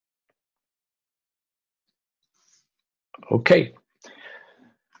Okay.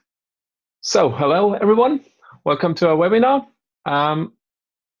 So, hello everyone. Welcome to our webinar.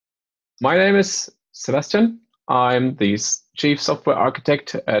 My name is Sebastian. I'm the Chief Software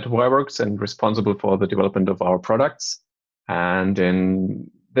Architect at WireWorks and responsible for the development of our products. And in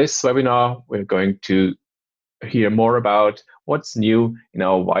this webinar, we're going to hear more about what's new in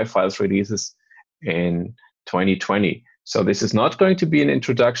our yFiles releases in 2020. So this is not going to be an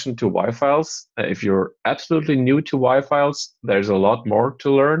introduction to yFiles. If you're absolutely new to yFiles, there's a lot more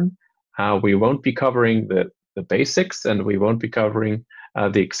to learn. We won't be covering the basics, and we won't be covering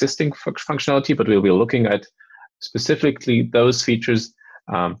the existing functionality, but we'll be looking at specifically those features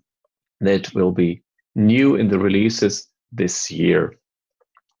that will be new in the releases this year.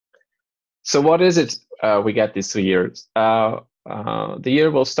 So what is it we get this year? The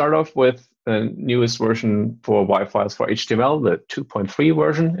year will start off with the newest version for yFiles for HTML, the 2.3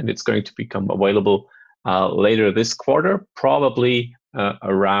 version, and it's going to become available later this quarter, probably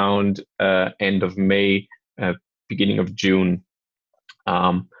around end of May, beginning of June.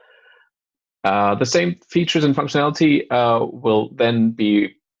 The same features and functionality will then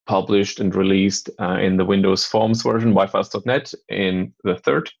be published and released in the Windows Forms version, yFiles.net, in the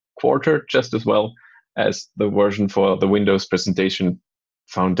third quarter, just as well as the version for the Windows Presentation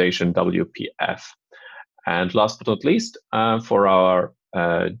Foundation, WPF. And last but not least, for our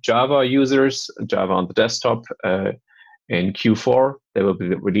Java users, Java on the desktop, in Q4, there will be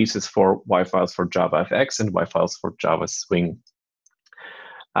the releases for yFiles for JavaFX and yFiles for Java Swing.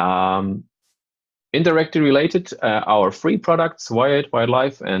 Indirectly related, our free products, Wired,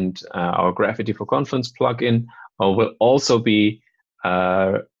 Wildlife, and our Graffiti for Confluence plugin will also be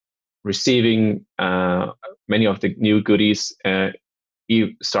receiving many of the new goodies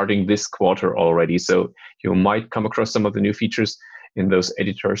starting this quarter already. So you might come across some of the new features in those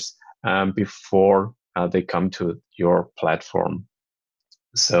editors before they come to your platform.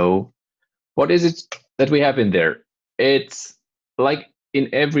 So what is it that we have in there? It's like in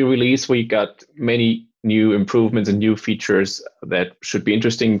every release, we got many new improvements and new features that should be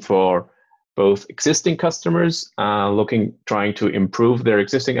interesting for both existing customers trying to improve their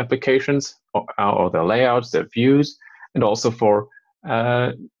existing applications or their layouts, their views, and also for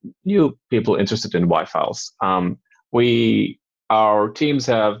new people interested in yFiles. Our teams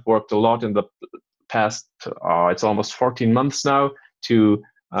have worked a lot in the past, it's almost 14 months now, to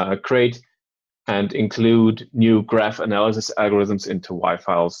create and include new graph analysis algorithms into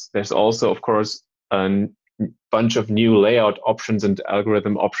yFiles. There's also, of course, a bunch of new layout options and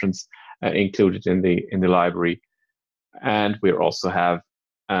algorithm options included in the library. And we also have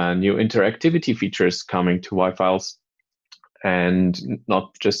new interactivity features coming to yFiles, and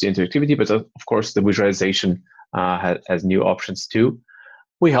not just the interactivity, but of course the visualization has new options too.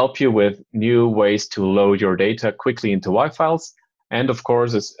 We help you with new ways to load your data quickly into yFiles. And of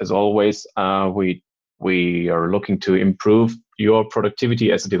course, as always, we are looking to improve your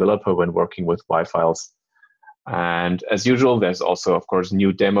productivity as a developer when working with yFiles. And as usual, there's also, of course,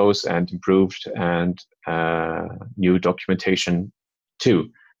 new demos and improved and new documentation too.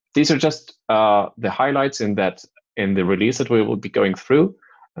 These are just the highlights in the release that we will be going through.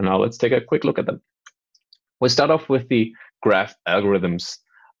 And now let's take a quick look at them. We'll start off with the graph algorithms.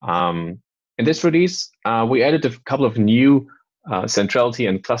 In this release, we added a couple of new centrality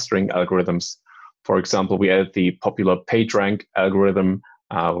and clustering algorithms. For example, we added the popular PageRank algorithm.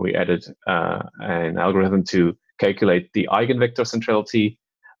 We added an algorithm to calculate the eigenvector centrality,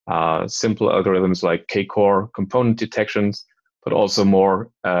 simple algorithms like k-core component detections, but also more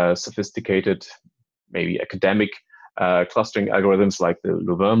sophisticated, maybe academic clustering algorithms like the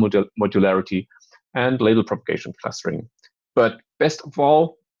Louvain modularity and label propagation clustering. But best of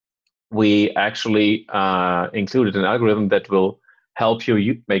all, we actually included an algorithm that will help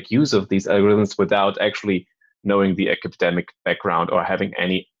you make use of these algorithms without actually knowing the academic background or having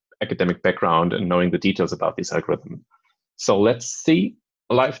any academic background and knowing the details about this algorithm. So let's see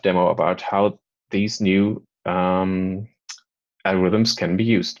a live demo about how these new algorithms can be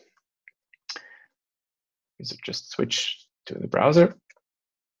used. So just switch to the browser.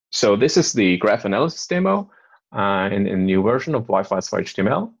 So this is the graph analysis demo in a new version of yFiles for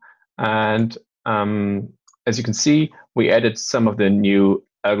HTML. And as you can see, we added some of the new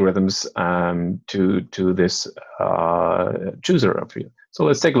algorithms to this chooser up here. So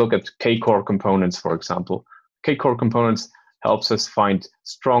let's take a look at k-core components, for example. K-core components helps us find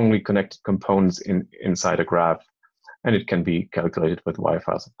strongly connected components inside a graph. And it can be calculated with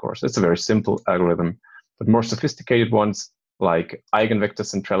yFiles, of course. It's a very simple algorithm. But more sophisticated ones, like eigenvector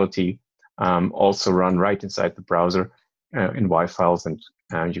centrality, also run right inside the browser in yFiles and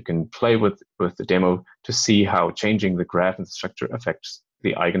you can play with the demo to see how changing the graph and the structure affects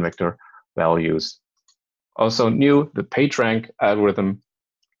the eigenvector values. Also new, the PageRank algorithm,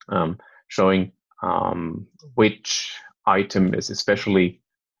 showing which item is especially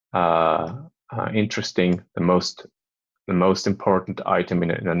interesting, the most important item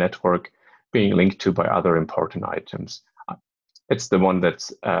in a network being linked to by other important items. It's the one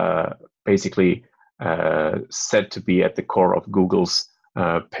that's basically said to be at the core of Google's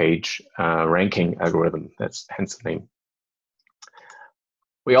page ranking algorithm. That's hence the name.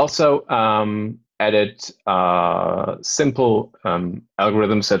 We also added simple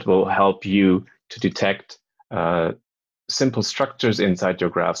algorithms that will help you to detect simple structures inside your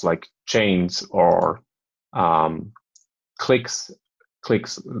graphs, like chains or clicks,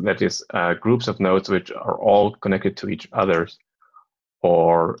 that is groups of nodes which are all connected to each other,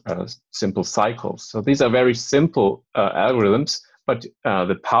 or simple cycles. So these are very simple algorithms, but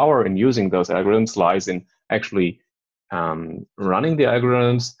the power in using those algorithms lies in actually running the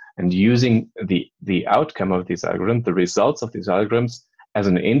algorithms and using the outcome of these algorithms, the results of these algorithms, as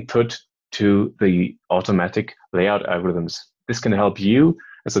an input to the automatic layout algorithms. This can help you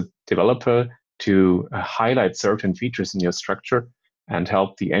as a developer to highlight certain features in your structure and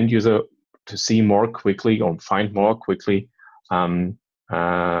help the end user to see more quickly or find more quickly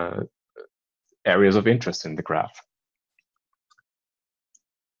areas of interest in the graph.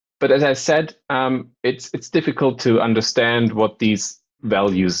 But as I said, it's difficult to understand what these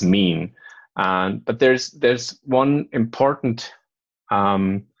values mean. But there's one important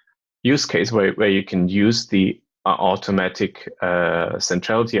use case where you can use the automatic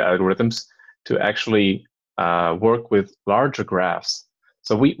centrality algorithms to actually work with larger graphs.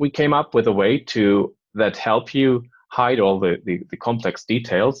 So we came up with a way that help you hide all the complex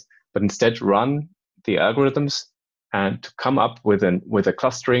details, but instead run the algorithms and to come up with a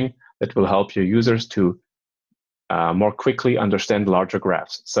clustering that will help your users to more quickly understand larger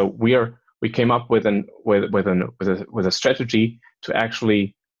graphs. So we came up with a strategy to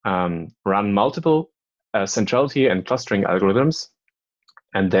actually run multiple centrality and clustering algorithms,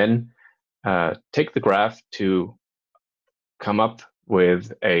 and then take the graph to come up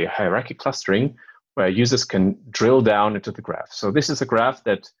with a hierarchy clustering where users can drill down into the graph. So this is a graph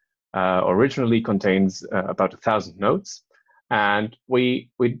that originally contains about 1,000 nodes, and we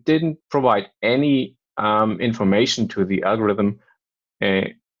didn't provide any information to the algorithm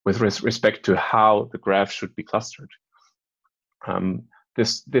with respect to how the graph should be clustered.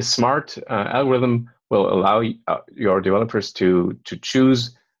 This smart algorithm will allow your developers to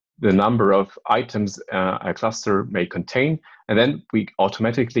choose the number of items a cluster may contain, and then we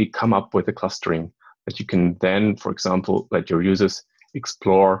automatically come up with a clustering that you can then, for example, let your users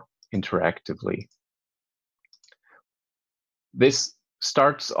explore interactively. This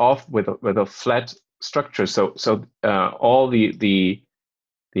starts off with a flat structure. So all the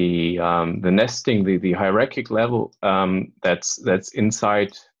nesting, the hierarchical level that's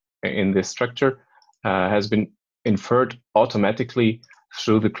inside in this structure has been inferred automatically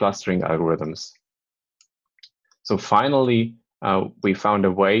through the clustering algorithms. So finally, we found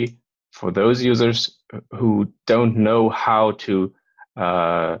a way for those users who don't know how to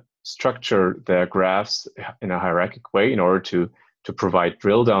structure their graphs in a hierarchical way in order to provide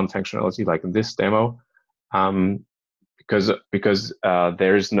drill down functionality like in this demo, because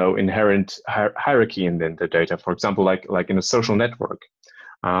there is no inherent hierarchy in the data. For example, like in a social network,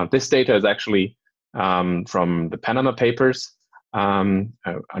 this data is actually from the Panama Papers,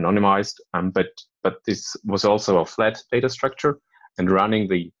 anonymized, but this was also a flat data structure, and running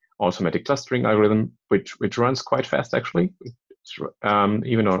the automatic clustering algorithm, which runs quite fast actually,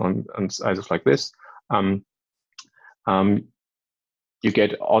 even on sizes like this, you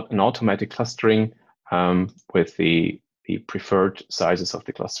get an automatic clustering with the preferred sizes of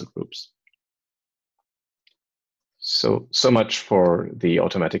the cluster groups. So much for the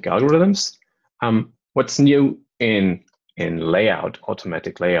automatic algorithms. What's new in layout,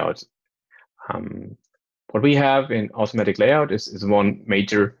 automatic layout? What we have in automatic layout is one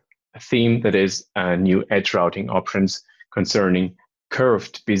major theme, that is new edge routing options concerning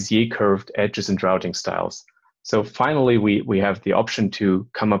Bezier curved edges and routing styles. So finally, we have the option to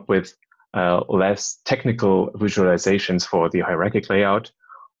come up with less technical visualizations for the hierarchical layout,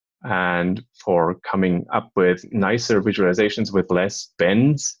 and for coming up with nicer visualizations with less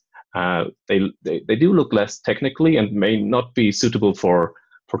bends. They do look less technically and may not be suitable for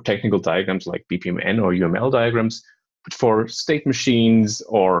technical diagrams like BPMN or UML diagrams, but for state machines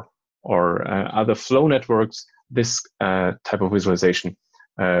or other flow networks, this type of visualization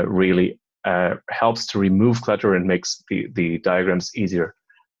really helps to remove clutter and makes the diagrams easier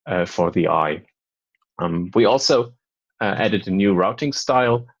for the eye. We also added a new routing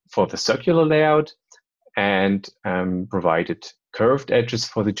style for the circular layout and provided curved edges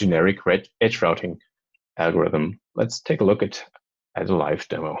for the generic edge routing algorithm. Let's take a look at a live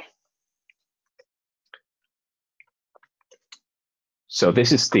demo. So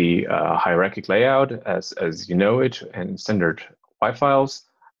this is the hierarchic layout as you know it, and standard yFiles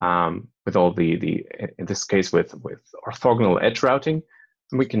with all the in this case with orthogonal edge routing.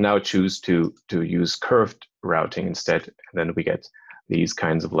 And we can now choose to use curved routing instead, and then we get these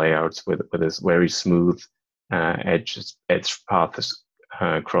kinds of layouts with this very smooth edge paths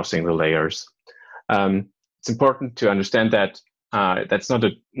crossing the layers. It's important to understand that that's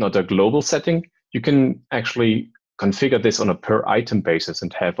not a global setting. You can actually configure this on a per item basis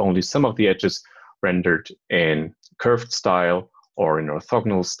and have only some of the edges rendered in curved style or in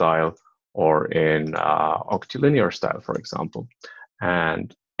orthogonal style or in octilinear style, for example.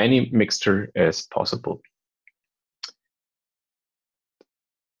 And any mixture is possible.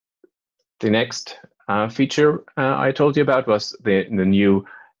 The next feature I told you about was the new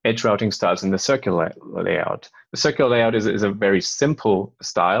edge routing styles in the circular layout. The circular layout is a very simple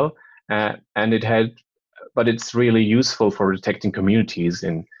style, but it's really useful for detecting communities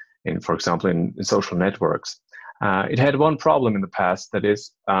in for example, in social networks. It had one problem in the past, that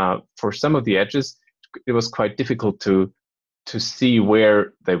is, for some of the edges, it was quite difficult to see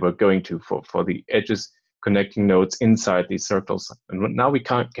where they were going to for the edges connecting nodes inside these circles. And now we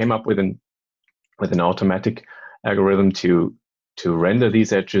came up with an automatic algorithm to render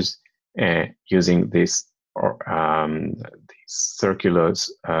these edges using these circular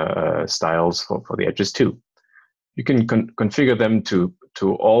styles for the edges too. You can configure them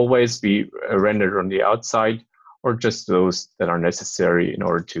to always be rendered on the outside, or just those that are necessary in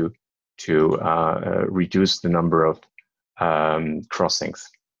order to reduce the number of crossings.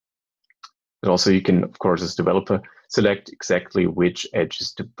 But also you can, of course, as developer, select exactly which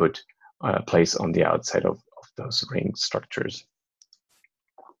edges to place on the outside of those ring structures.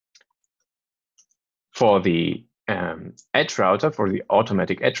 For the edge router, for the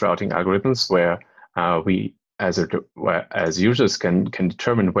automatic edge routing algorithms, where we as users can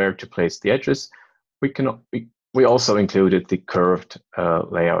determine where to place the edges, we also included the curved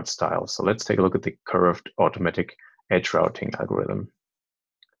layout style. So let's take a look at the curved automatic edge routing algorithm.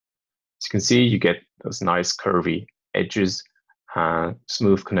 As you can see, you get those nice curvy edges,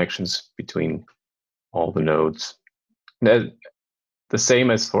 smooth connections between all the nodes. The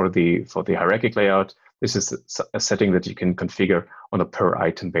same as for the hierarchic layout. This is a setting that you can configure on a per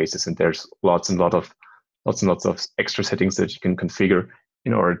item basis, and there's lots and lots of extra settings that you can configure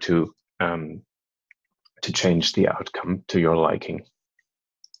in order to change the outcome to your liking.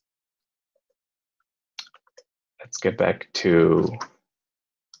 Let's get back to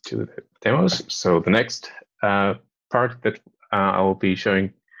the demos. So the next part that I will be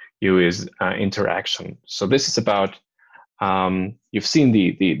showing you is interaction. So this is about you've seen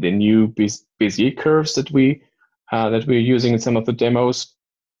the new Bezier curves that we're using in some of the demos,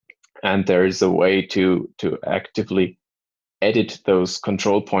 and there is a way to actively edit those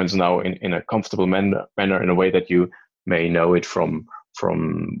control points now in a comfortable manner, in a way that you may know it from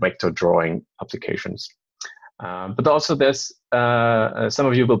vector drawing applications. But also there's some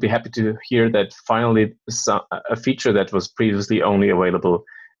of you will be happy to hear that finally a feature that was previously only available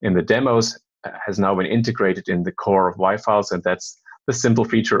in the demos has now been integrated in the core of yFiles, and that's the simple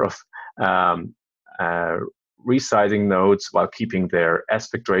feature of resizing nodes while keeping their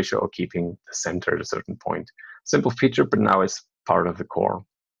aspect ratio or keeping the center at a certain point. Simple feature, but now it's part of the core.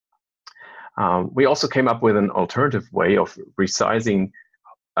 We also came up with an alternative way of resizing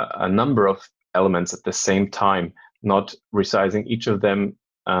a number of elements at the same time, not resizing each of them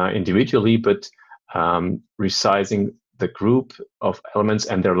individually, but resizing the group of elements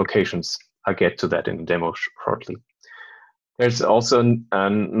and their locations. I'll get to that in the demo shortly. There's also a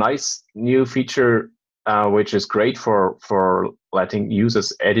nice new feature which is great for letting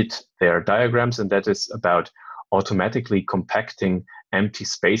users edit their diagrams, and that is about automatically compacting empty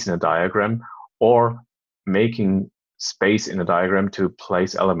space in a diagram or making space in a diagram to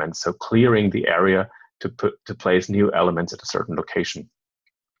place elements. So clearing the area to place new elements at a certain location.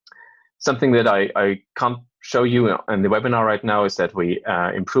 Something that I can't show you in the webinar right now is that we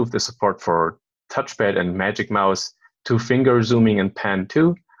improved the support for touchpad and magic mouse, two-finger zooming and pan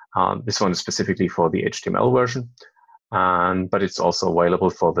too. This one is specifically for the HTML version, but it's also available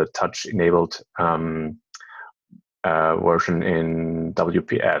for the touch-enabled version in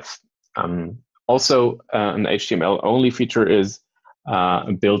WPF. Also, an HTML-only feature is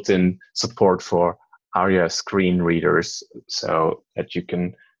built-in support for ARIA screen readers, so that you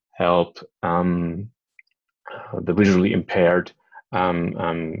can help the visually impaired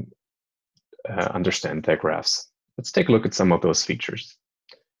understand their graphs. Let's take a look at some of those features.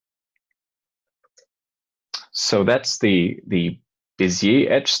 So that's the Bezier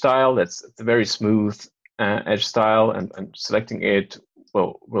edge style. That's a very smooth edge style, and selecting it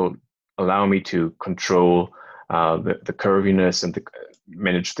will allow me to control the curviness and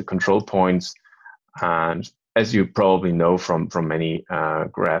manage the control points. And as you probably know from many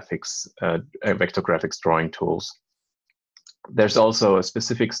graphics, vector graphics drawing tools, there's also a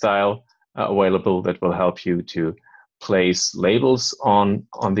specific style available that will help you to place labels on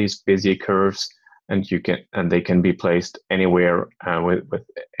these Bezier curves, and they can be placed anywhere with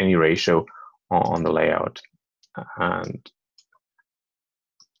any ratio on the layout. And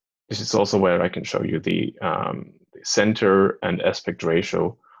this is also where I can show you the center and aspect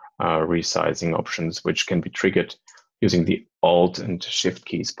ratio resizing options, which can be triggered using the Alt and Shift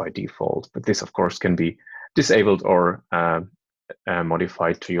keys by default. But this, of course, can be disabled or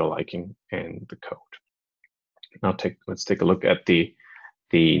modified to your liking in the code. Now let's take a look at the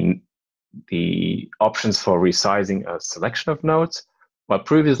options for resizing a selection of nodes. Well,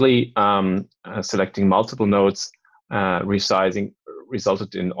 previously, selecting multiple nodes, resizing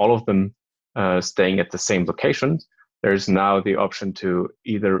resulted in all of them staying at the same location. There's now the option to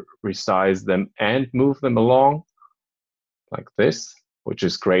either resize them and move them along, like this, which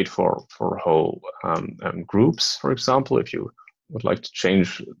is great for whole groups, for example, if you would like to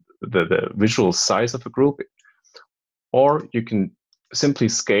change the visual size of a group. Or you can simply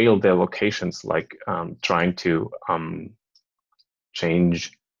scale their locations, like trying to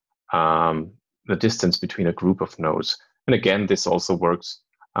change the distance between a group of nodes. And again, this also works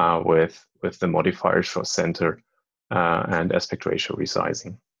with the modifiers for center and aspect ratio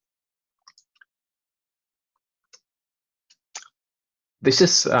resizing. This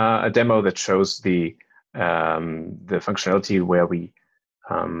is a demo that shows the functionality where we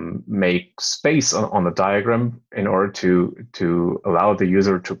make space on the diagram in order to allow the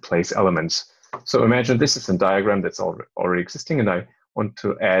user to place elements. So imagine this is a diagram that's already existing, and I want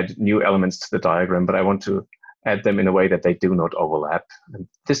to add new elements to the diagram, but I want to add them in a way that they do not overlap. And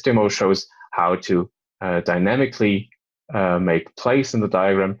this demo shows how to dynamically make place in the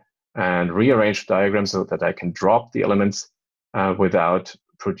diagram and rearrange the diagram so that I can drop the elements without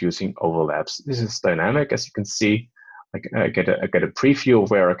producing overlaps. This is dynamic, as you can see. I get a preview of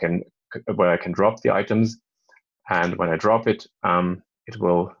where I can drop the items, and when I drop it, it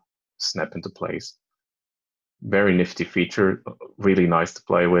will snap into place. Very nifty feature, really nice to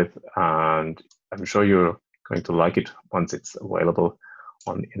play with, and I'm sure you're going to like it once it's available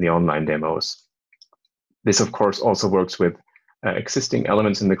in the online demos. This, of course, also works with existing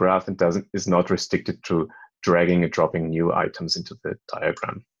elements in the graph and is not restricted to dragging and dropping new items into the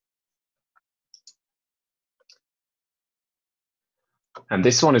diagram. And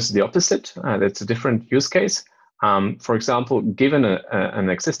this one is the opposite. That's a different use case. For example, given an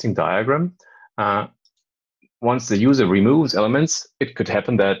existing diagram, once the user removes elements, it could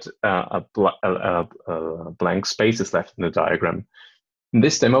happen that a blank space is left in the diagram. In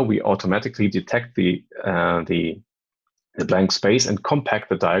this demo, we automatically detect the blank space and compact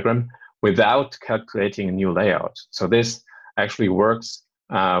the diagram without calculating a new layout. So this actually works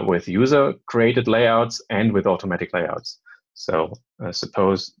with user-created layouts and with automatic layouts. So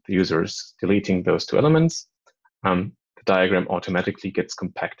suppose the user is deleting those two elements, the diagram automatically gets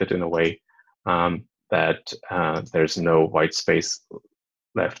compacted in a way that there's no white space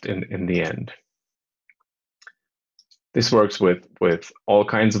left in the end. This works with all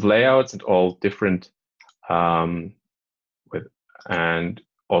kinds of layouts and all different, and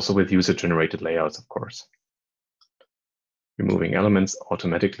also with user-generated layouts, of course. Removing elements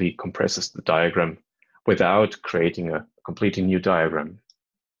automatically compresses the diagram without creating a completely new diagram.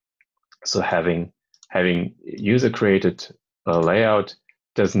 So having user-created layout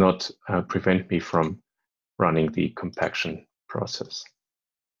does not prevent me from running the compaction process.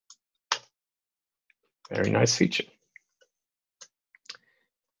 Very nice feature.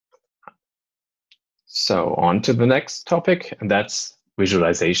 So on to the next topic, and that's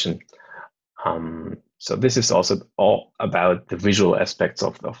visualization. So this is also all about the visual aspects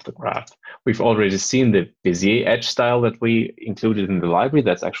of the graph. We've already seen the Bezier edge style that we included in the library.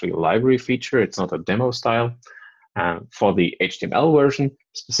 That's actually a library feature. It's not a demo style. For the HTML version,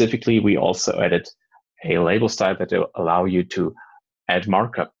 specifically, we also added a label style that will allow you to add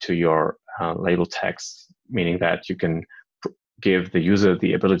markup to your label text, meaning that you can give the user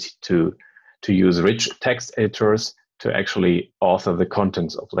the ability to use rich text editors to actually author the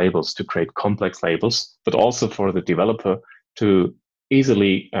contents of labels, to create complex labels, but also for the developer to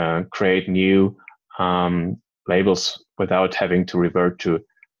easily create new labels without having to revert to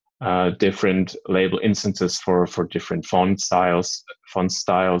different label instances for different font styles,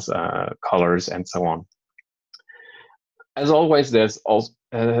 colors, and so on. As always, there's also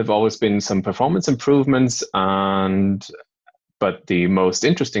have always been some performance improvements, but the most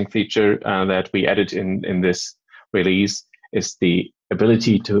interesting feature that we added in this release is the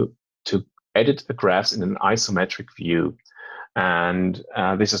ability to edit the graphs in an isometric view. And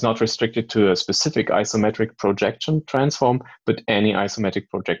this is not restricted to a specific isometric projection transform, but any isometric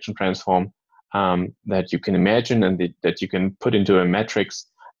projection transform that you can imagine and that you can put into a matrix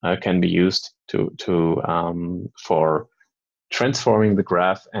can be used for transforming the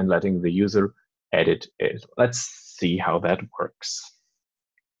graph and letting the user edit it. Let's see how that works.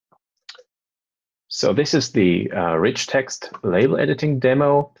 So this is the rich text label editing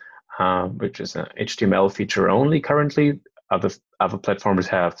demo, which is an HTML feature only currently. Other platforms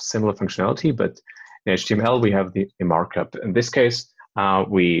have similar functionality, but in HTML we have the markup. In this case,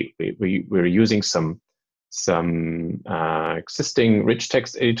 we're using some existing rich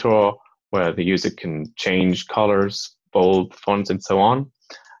text editor where the user can change colors, bold, fonts, and so on.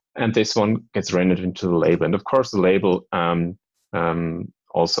 And this one gets rendered into the label. And of course, the label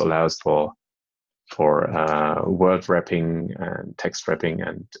also allows for word wrapping and text wrapping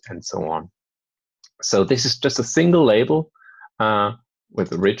and so on. So this is just a single label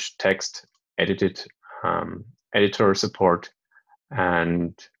with rich text edited editor support,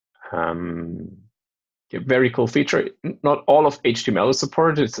 and a very cool feature. Not all of HTML is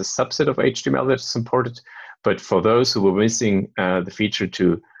supported. It's a subset of HTML that's supported. But for those who were missing the feature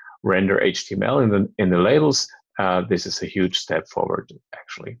to render HTML in the labels, this is a huge step forward,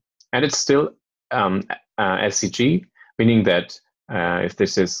 actually. And it's still SCG, meaning that if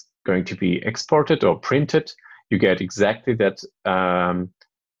this is going to be exported or printed, you get exactly that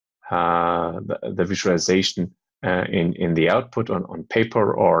the visualization in the output on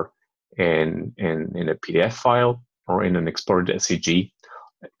paper or in a PDF file or in an exported SCG,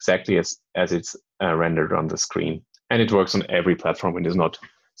 exactly as it's rendered on the screen. And it works on every platform. It is not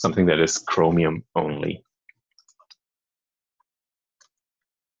something that is Chromium only.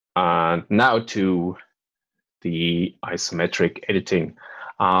 Now to the isometric editing.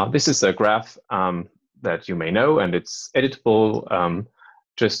 This is a graph that you may know, and it's editable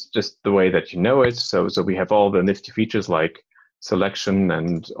just the way that you know it. So we have all the nifty features like selection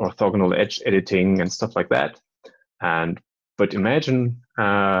and orthogonal edge editing and stuff like that. But imagine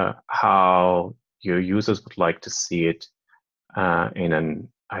how your users would like to see it in an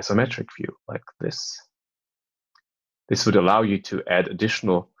isometric view like this. This would allow you to add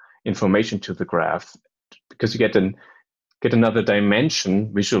additional information to the graph because you get another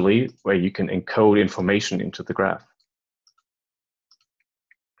dimension visually where you can encode information into the graph.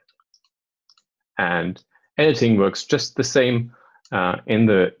 And editing works just the same in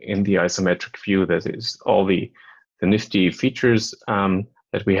the isometric view. That is all the nifty features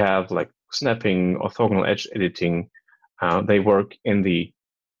that we have, like snapping, orthogonal edge editing. They work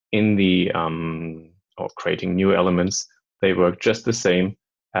or creating new elements. They work just the same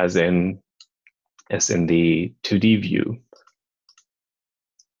as in the 2D view.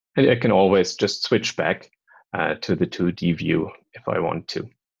 And I can always just switch back to the 2D view if I want to.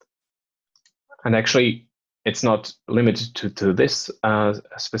 And actually, it's not limited to this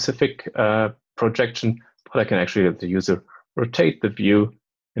specific projection, but I can actually let the user rotate the view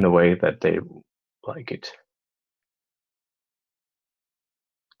in a way that they like it.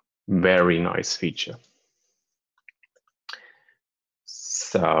 Very nice feature.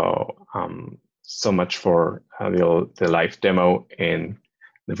 So, so much for the live demo in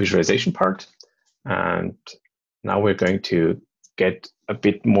the visualization part. And now we're going to get a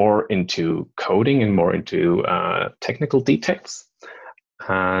bit more into coding and more into technical details.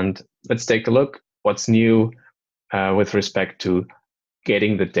 And let's take a look what's new with respect to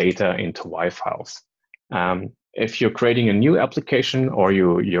getting the data into yFiles. If you're creating a new application or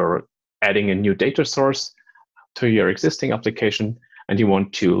you're adding a new data source to your existing application and you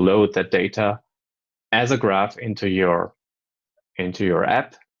want to load that data as a graph into your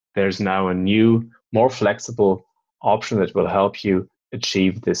app, there's now a new, more flexible option that will help you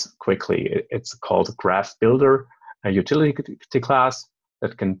achieve this quickly. It's called Graph Builder, a utility class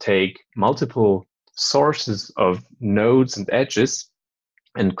that can take multiple sources of nodes and edges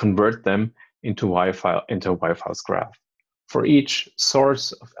and convert them into yFiles graph. For each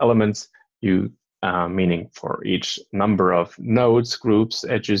source of elements, meaning for each number of nodes, groups,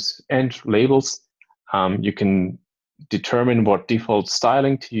 edges, and labels, you can determine what default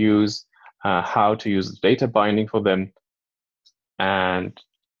styling to use, how to use data binding for them, and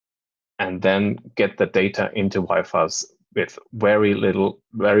then get the data into yFiles with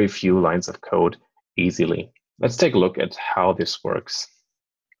very few lines of code easily. Let's take a look at how this works.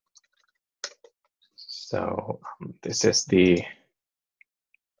 So this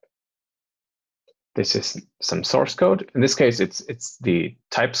is some source code. In this case, it's the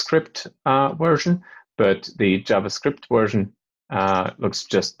TypeScript version, but the JavaScript version looks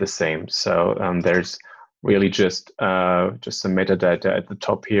just the same. So there's really just some metadata at the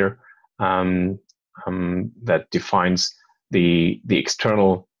top here that defines the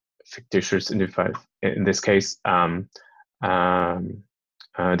external fictitious, in this case,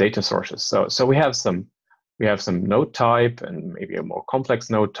 data sources. So we have some node type and maybe a more complex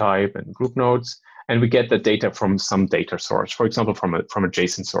node type and group nodes, and we get the data from some data source, for example, from a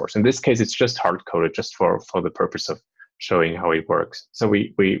JSON source. In this case, it's just hard coded, just for the purpose of showing how it works. So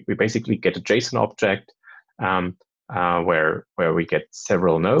we basically get a JSON object where we get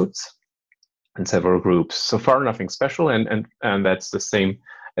several nodes and several groups. So far, nothing special, and that's the same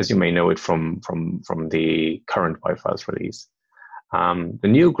as you may know it from the current yFiles release. The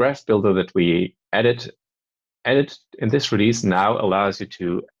new graph builder that we added in this release now allows you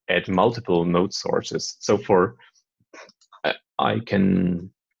to add multiple node sources. So I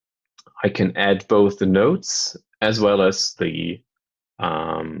can add both the nodes as well as the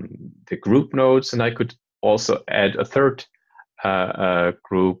group nodes, and I could also add a third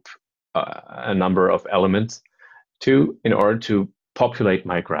group, a number of elements in order to populate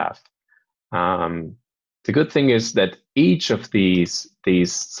my graph. The good thing is that each of these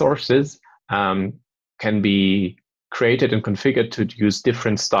sources can be created and configured to use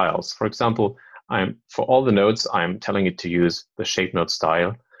different styles. For example, for all the nodes, I'm telling it to use the shape node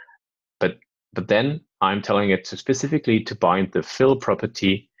style, but then I'm telling it to specifically to bind the fill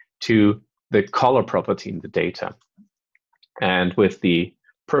property to the color property in the data. And with the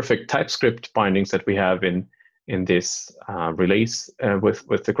perfect TypeScript bindings that we have in this release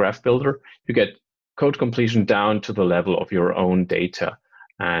with the graph builder, you get code completion down to the level of your own data,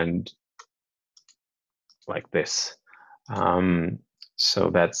 and like this. So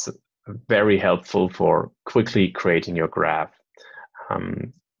that's very helpful for quickly creating your graph.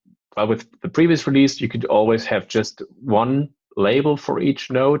 But with the previous release, you could always have just one label for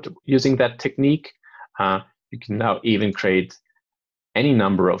each node using that technique. You can now even create any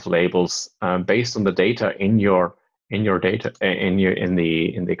number of labels based on the data in the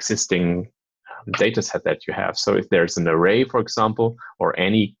existing data set that you have. So if there's an array, for example, or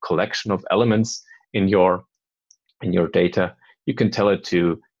any collection of elements in your data, you can tell it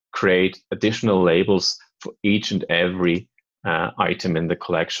to create additional labels for each and every item in the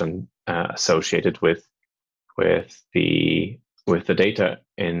collection associated with the data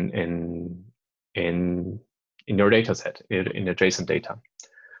in your data set, in your JSON data.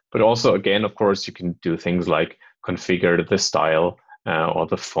 But also, again, of course, you can do things like configure the style or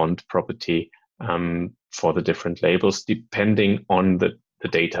the font property for the different labels, depending on the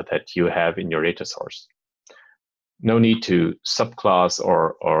data that you have in your data source. No need to subclass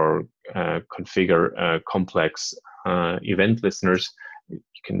or configure complex event listeners. You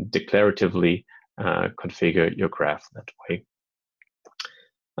can declaratively configure your graph that way.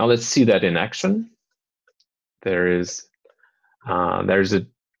 Now let's see that in action. There's a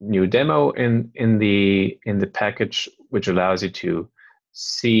new demo in the package which allows you to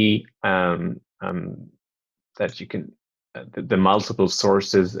see that you can the multiple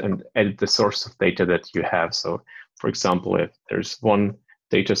sources and edit the source of data that you have. So, for example, if there's one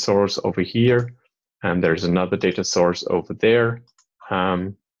data source over here and there's another data source over there,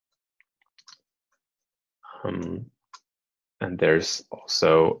 and there's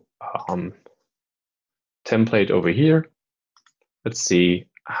also template over here. Let's see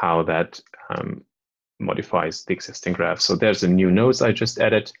how that modifies the existing graph. So there's a new nodes I just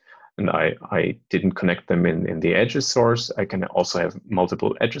added, and I didn't connect them in the edges source. I can also have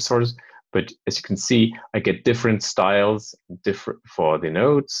multiple edges sources, but as you can see, I get different styles, different for the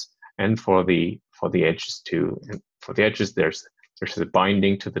nodes and for the edges too. And for the edges, there's a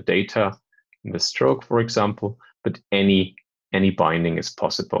binding to the data in the stroke, for example, but any binding is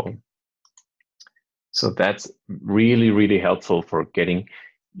possible. So that's really, really helpful for getting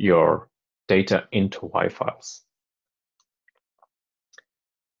your data into yFiles.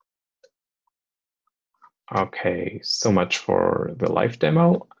 Okay, so much for the live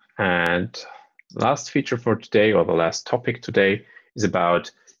demo. And the last feature for today, or the last topic today, is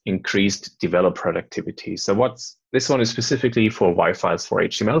about increased developer productivity. So this one is specifically for yFiles for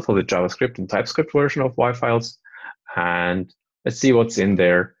HTML, for the JavaScript and TypeScript version of yFiles. And let's see what's in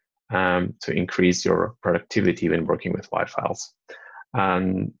there to increase your productivity when working with yFiles.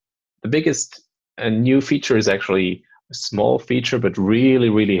 The biggest new feature is actually a small feature, but really,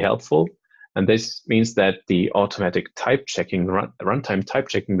 really helpful. And this means that the automatic type checking, runtime type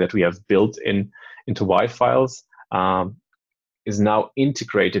checking that we have built into yFiles is now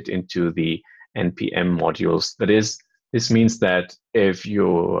integrated into the NPM modules. That is, this means that if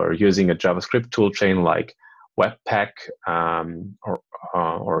you're using a JavaScript toolchain like Webpack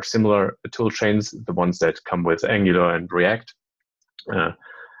or similar toolchains, the ones that come with Angular and React,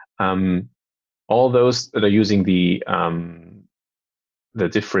 all those that are using the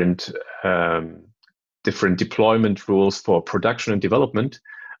different deployment rules for production and development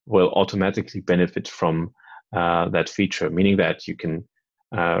will automatically benefit from that feature, meaning that you can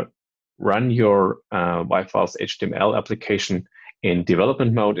run your yFiles HTML application in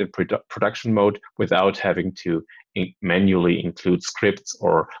development mode, in production mode, without having to manually include scripts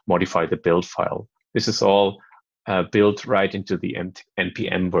or modify the build file. This is all built right into the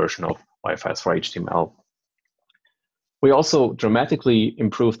NPM version of yFiles for HTML. We also dramatically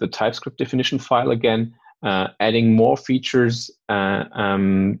improved the TypeScript definition file again, adding more features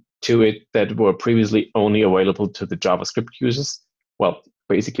to it that were previously only available to the JavaScript users. Well,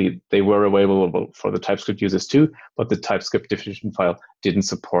 basically, they were available for the TypeScript users too, but the TypeScript definition file didn't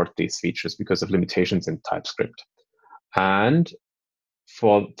support these features because of limitations in TypeScript. And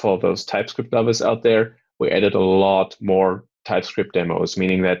for those TypeScript lovers out there, we added a lot more TypeScript demos,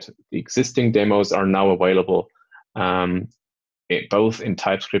 meaning that the existing demos are now available both in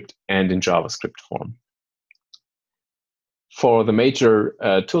TypeScript and in JavaScript form. For the major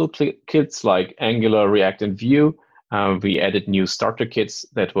toolkits like Angular, React, and Vue, we added new starter kits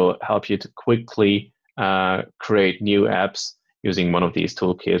that will help you to quickly create new apps using one of these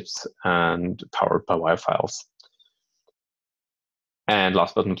toolkits and powered by yFiles. And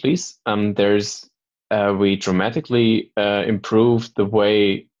last but not least, we dramatically improved the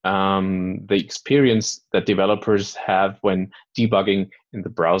way the experience that developers have when debugging in the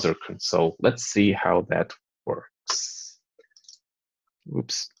browser console. Let's see how that works.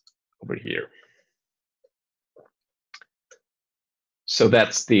 Oops, over here. So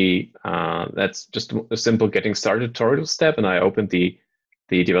that's just a simple getting started tutorial step, and I opened the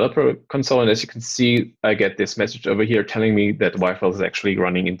developer console, and as you can see, I get this message over here telling me that yFiles is actually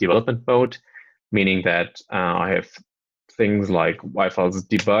running in development mode, meaning that I have things like yFiles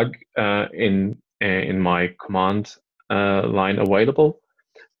debug in my command line available,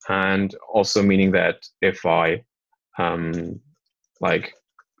 and also meaning that if I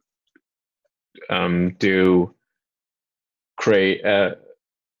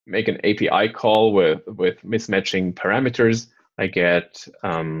make an API call with mismatching parameters, I get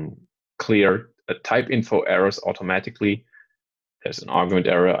clear type info errors automatically. There's an argument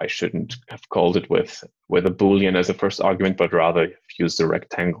error. I shouldn't have called it with a Boolean as a first argument, but rather used a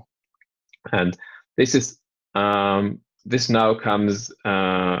rectangle. And this now comes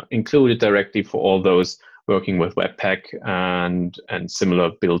included directly for all those working with Webpack and similar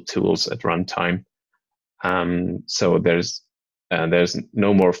build tools at runtime. So there's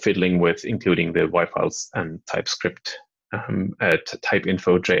no more fiddling with including the yFiles and TypeScript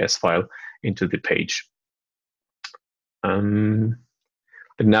typeinfo.js file into the page.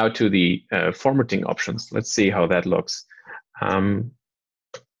 But now to the formatting options. Let's see how that looks.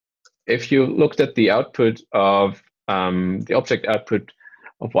 If you looked at the output of the object output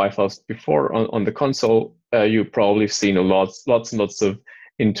of yFiles before on the console, you've probably seen lots and lots of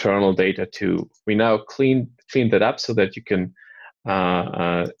internal data too. We now cleaned that up so that you can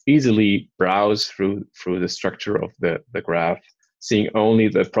easily browse through the structure of the graph, seeing only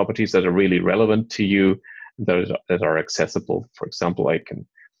the properties that are really relevant to you, that are accessible. For example, I can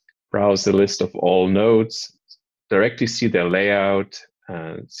browse the list of all nodes, directly see their layout,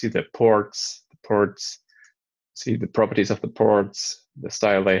 see the ports, see the properties of the ports, the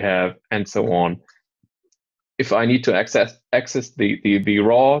style they have, and so on. If I need to access the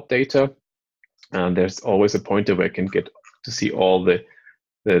raw data, there's always a pointer where I can get to see all the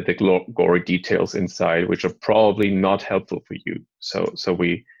gory details inside, which are probably not helpful for you. So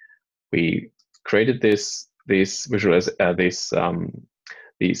we created these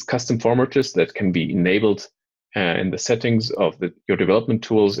custom formatters that can be enabled in the settings of your development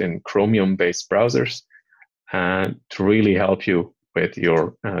tools in Chromium-based browsers, to really help you with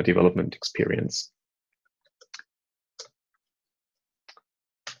your development experience.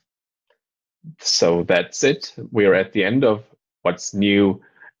 So that's it. We're at the end of what's new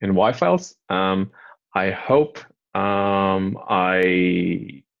in yFiles. I hope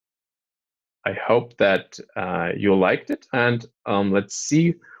I hope that you liked it, and let's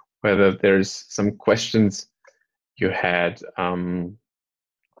see whether there's some questions you had.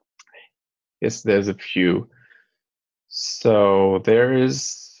 Yes, there's a few. So there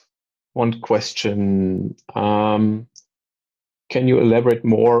is one question. Can you elaborate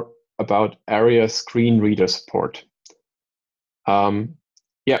more about ARIA screen reader support?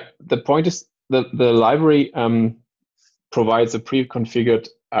 Yeah, the point is the library provides a pre-configured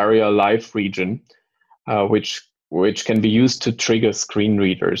ARIA live region, which can be used to trigger screen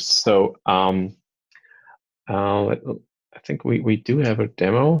readers. So I think we do have a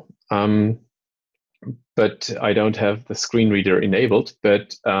demo, but I don't have the screen reader enabled.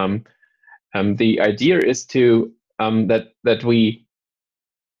 But the idea is to that we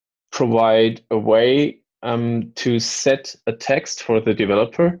provide a way to set a text for the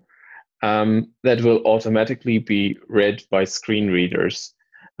developer that will automatically be read by screen readers.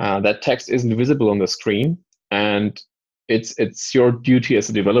 That text isn't visible on the screen, and it's your duty as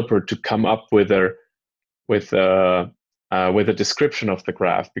a developer to come up with a description of the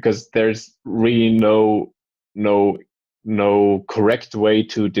graph, because there's really no correct way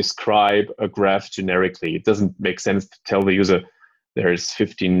to describe a graph generically. It doesn't make sense to tell the user there's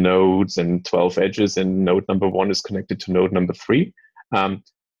 15 nodes and 12 edges, and node number 1 is connected to node number 3.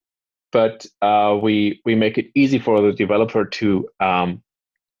 But we make it easy for the developer to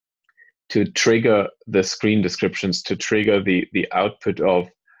trigger the screen descriptions, to trigger the output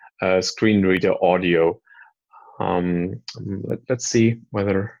of screen reader audio. Let's see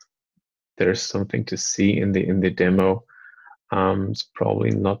whether there's something to see in the demo. It's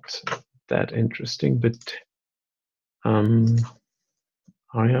probably not that interesting, but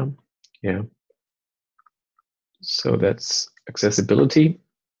yeah. So that's accessibility.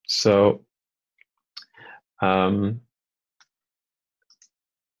 So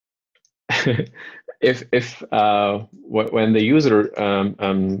if when the user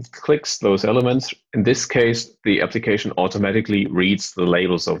clicks those elements, in this case, the application automatically reads the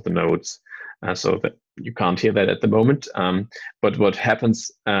labels of the nodes, so that you can't hear that at the moment. But what happens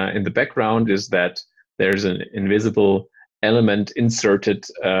in the background is that there's an invisible element inserted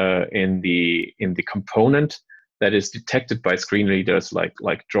in the component that is detected by screen readers, like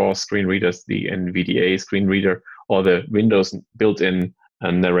JAWS screen readers, the NVDA screen reader, or the Windows built-in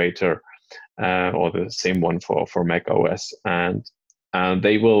narrator, or the same one for Mac OS, and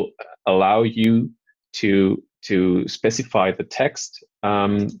they will allow you to specify the text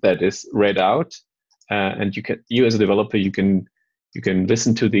that is read out, and you as a developer, you can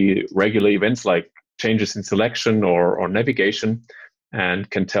listen to the regular events like changes in selection or navigation, and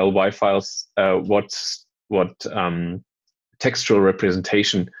can tell yFiles what textual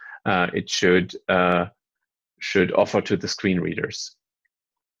representation it should offer to the screen readers.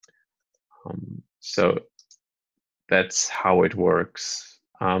 So that's how it works.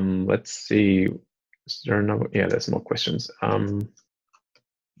 Let's see. Is there no? Yeah, there's more questions.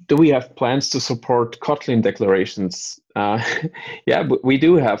 Do we have plans to support Kotlin declarations? Yeah, we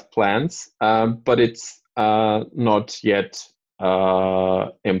do have plans, but it's not yet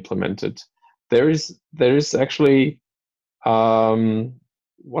implemented. There is actually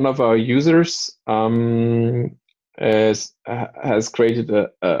one of our users has created a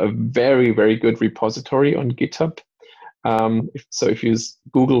very good repository on GitHub. So if you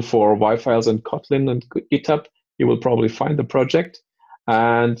Google for yFiles and Kotlin and GitHub, you will probably find the project,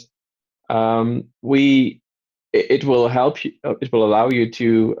 and it will help you. It will allow you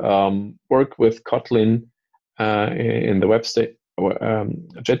to work with Kotlin in the website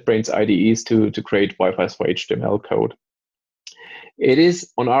JetBrains IDEs to create yFiles for HTML code. It is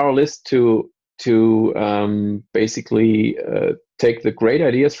on our list to basically take the great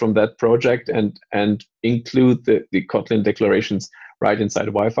ideas from that project and include the Kotlin declarations right inside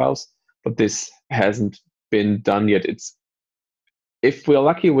yFiles, but this hasn't been done yet. If we're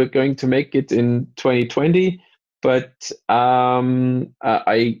lucky, we're going to make it in 2020, but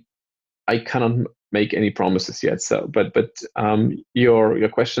I cannot make any promises yet. So, but your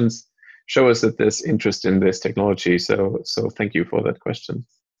questions show us that there's interest in this technology. So thank you for that question.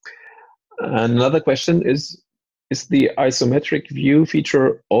 Another question is the isometric view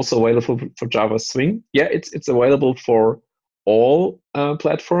feature also available for Java Swing? Yeah, it's available for all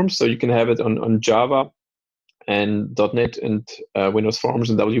platforms. So you can have it on Java and .NET and Windows Forms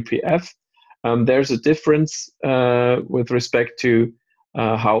and WPF. There's a difference with respect to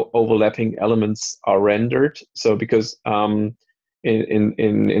how overlapping elements are rendered. So because in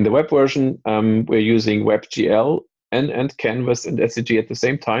the web version, we're using WebGL and Canvas and SVG at the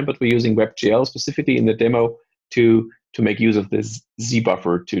same time, but we're using WebGL specifically in the demo to make use of this Z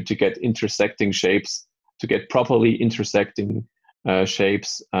buffer to get intersecting shapes, to get properly intersecting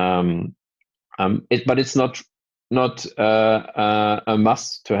shapes. But it's not a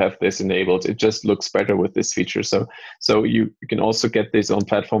must to have this enabled. It just looks better with this feature. So you can also get this on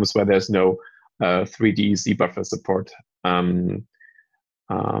platforms where there's no 3D Z-buffer support.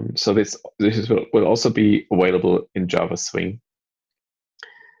 So this will also be available in Java Swing.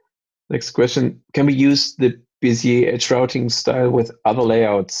 Next question: can we use the Bezier edge routing style with other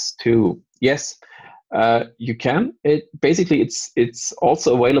layouts too? Yes, you can. It's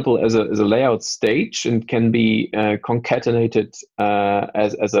also available as a layout stage and can be concatenated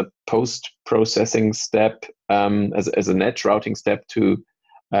as a post-processing step, as an edge routing step to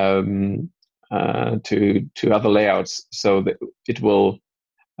other layouts. So that it will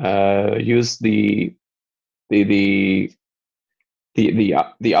use the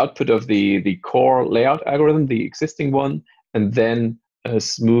output of the core layout algorithm, the existing one, and then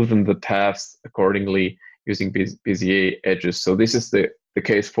smoothen the paths accordingly using Bezier edges. So this is the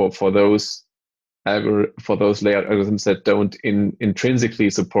case for those layout algorithms that don't intrinsically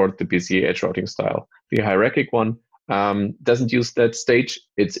support the Bezier edge routing style. The hierarchic one doesn't use that stage.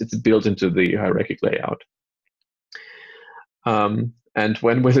 It's built into the hierarchic layout. And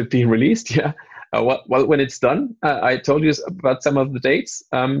when will it be released? Yeah. Well, when it's done, I told you about some of the dates.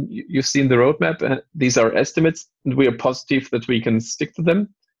 You've seen the roadmap. These are estimates, and we are positive that we can stick to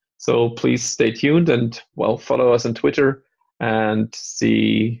them. So please stay tuned and, well, follow us on Twitter and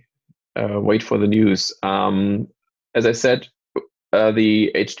wait for the news. As I said,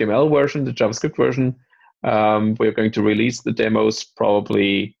 the HTML version, the JavaScript version, we're going to release the demos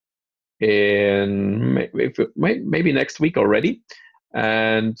probably in maybe next week already.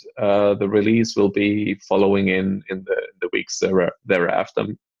 And the release will be following in the weeks thereafter,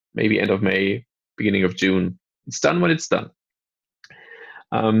 maybe end of May, beginning of June. It's done when it's done.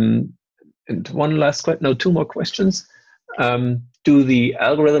 And one last question, no, two more questions. Do the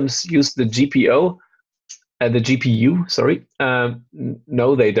algorithms use the GPU? Sorry.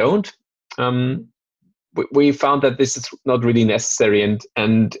 No, they don't. We found that this is not really necessary,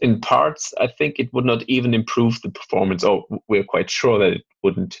 and in parts, I think it would not even improve the performance, or we're quite sure that it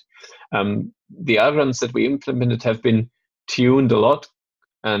wouldn't. The algorithms that we implemented have been tuned a lot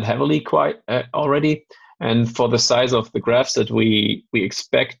and heavily quite already, and for the size of the graphs that we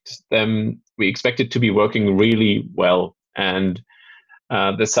expect it to be working really well, and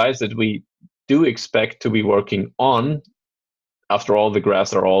the size that we do expect to be working on, after all, the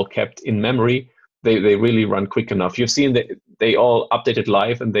graphs are all kept in memory. They really run quick enough. You've seen that they all updated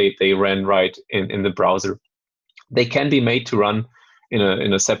live, and they ran right in the browser. They can be made to run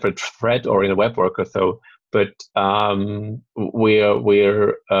in a separate thread or in a web worker, though. But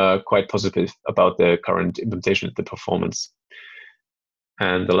we're quite positive about the current implementation of the performance.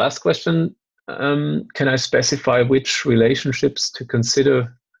 And the last question: can I specify which relationships to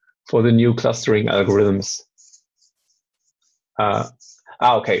consider for the new clustering algorithms?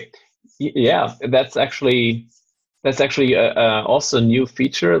 Okay. Yeah, that's actually also a new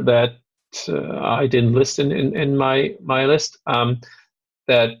feature that I didn't list in my list.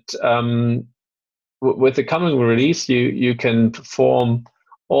 With the coming release, you can perform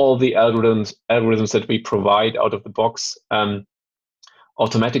all the algorithms that we provide out of the box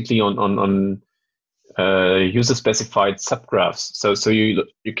automatically on user specified subgraphs. So you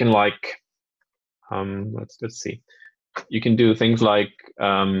can, like, let's see, you can do things like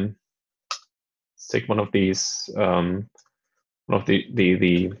take one of these, one of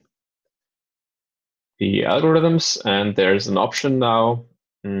the algorithms, and there's an option now.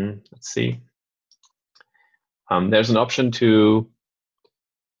 Let's see. There's an option to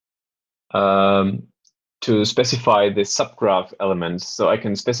specify the subgraph elements. So I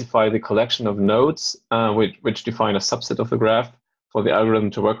can specify the collection of nodes which define a subset of the graph for the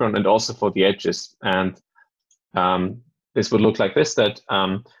algorithm to work on, and also for the edges. And this would look like this: that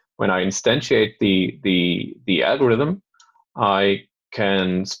when I instantiate the algorithm, I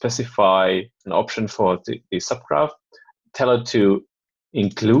can specify an option for the subgraph, tell it to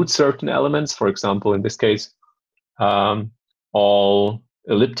include certain elements, for example, in this case, all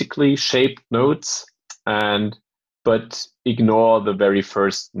elliptically shaped nodes, but ignore the very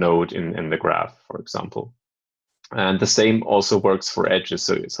first node in the graph, for example. And the same also works for edges.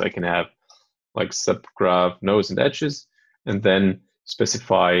 So I can have, like, subgraph nodes and edges, and then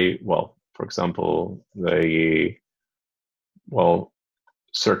specify, well, for example,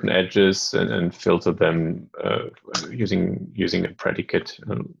 certain edges, and filter them using a predicate,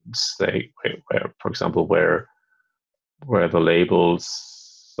 and say where, for example, where the label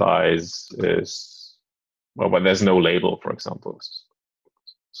size is, well, when there's no label, for example,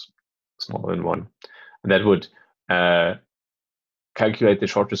 smaller than 1, and that would calculate the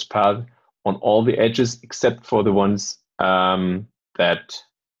shortest path on all the edges except for the ones no,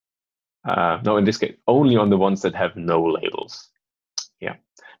 in this case, only on the ones that have no labels. Yeah,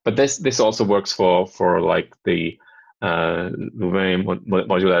 but this also works for like the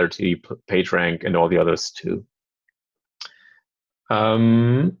modularity, PageRank, and all the others too.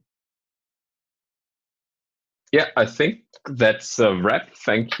 Yeah, I think that's a wrap.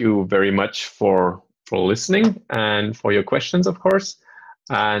 Thank you very much for listening and for your questions, of course.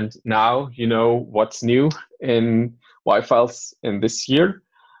 And now you know what's new in yFiles in this year.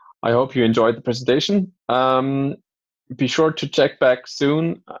 I hope you enjoyed the presentation. Be sure to check back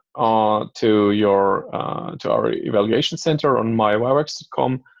soon to our evaluation center on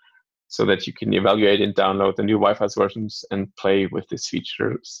myWireworks.com so that you can evaluate and download the new yFiles versions and play with these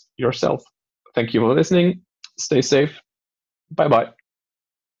features yourself. Thank you for listening. Stay safe. Bye-bye.